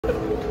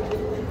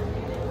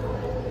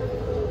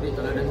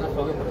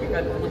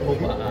kan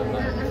berubah lah.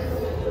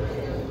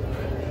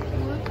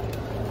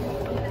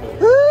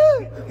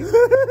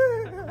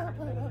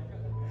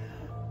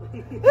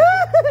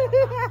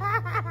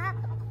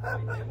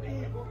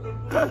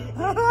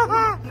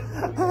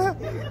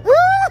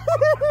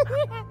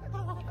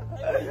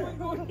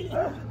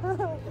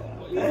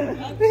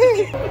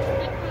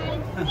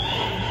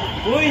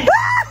 Oi.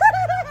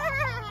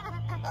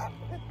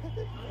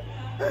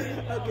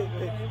 Okay.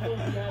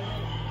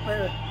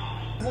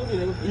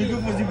 You go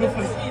first. You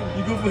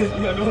go first.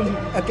 You don't.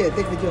 Okay,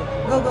 take video.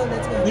 Go,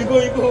 let's go. You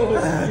go. You go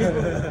first.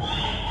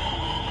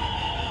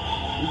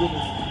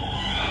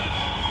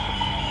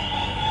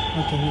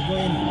 Okay, you go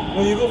in.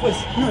 No, you go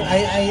first. No,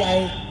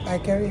 I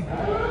carry.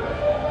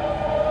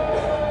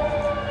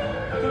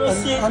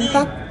 On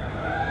top.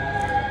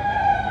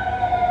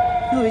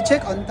 No, we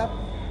check on top.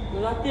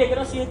 Nanti I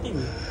cannot see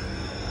anything.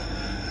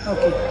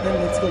 Okay, then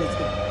let's go.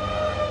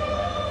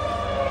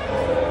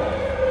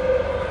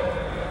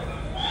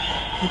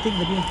 You take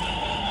the view.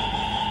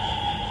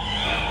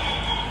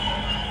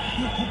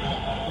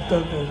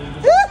 Betul.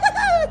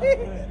 Wait.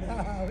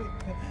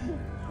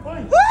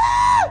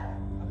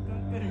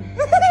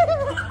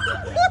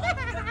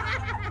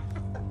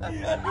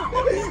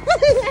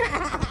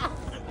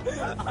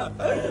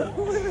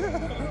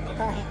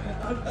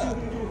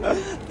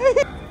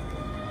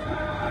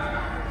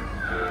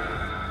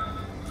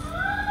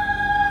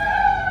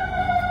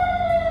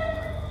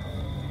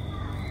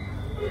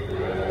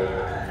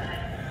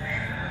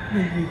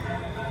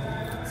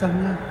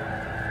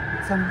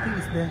 Something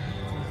is there.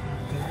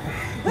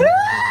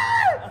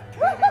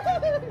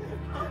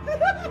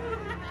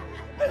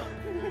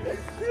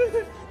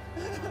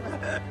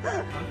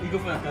 You go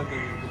first.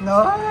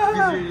 No.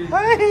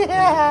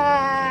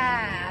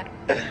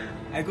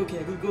 I go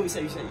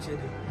beside. Okay,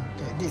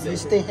 you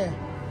stay here.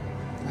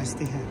 I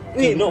stay here.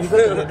 Wait, no. We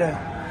go together.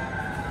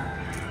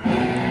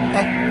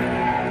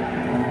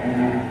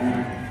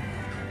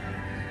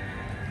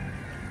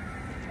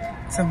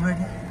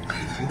 Somebody.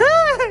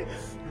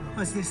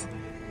 What's this?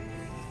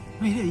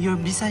 Wait, you're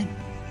beside.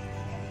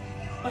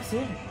 What's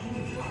it?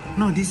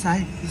 No, this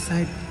side.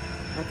 Nothing.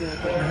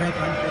 The right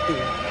one.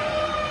 Nothing.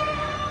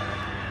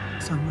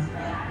 Somewhere.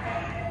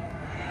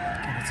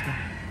 Okay, let's go.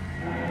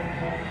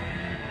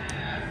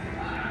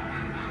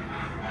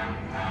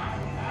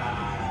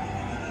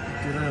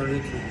 You run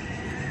already.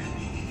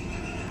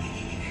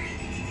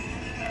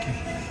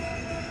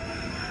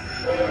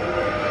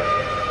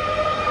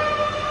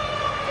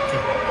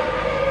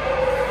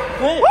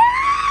 Wait.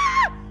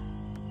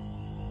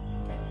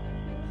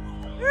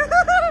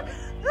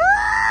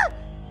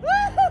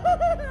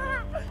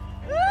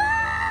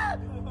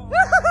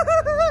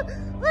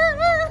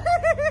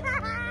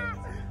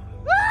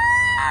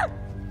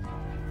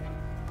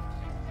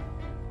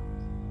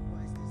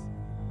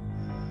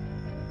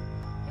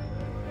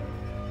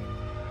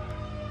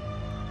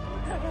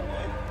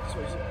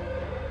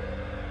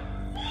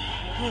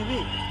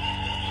 Wait.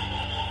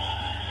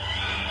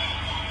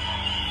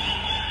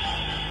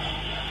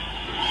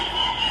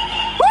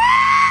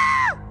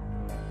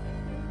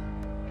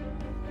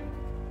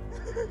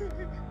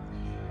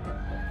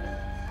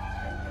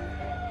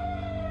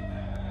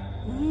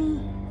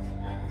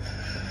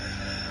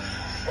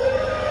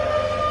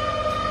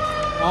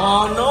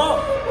 Oh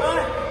no!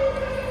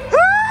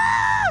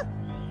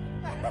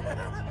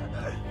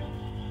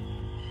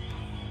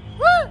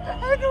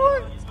 I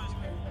don't.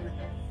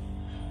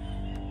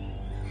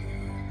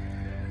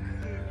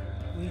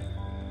 Wait.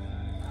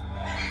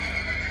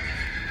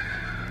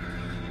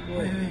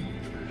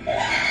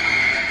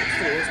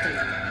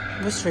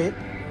 Go straight.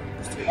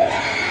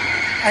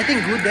 I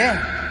think good there.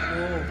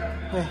 Oh.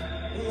 Wait.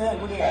 Yeah,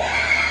 go there.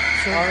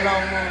 How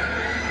long more?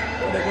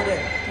 Go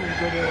there.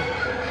 Go there.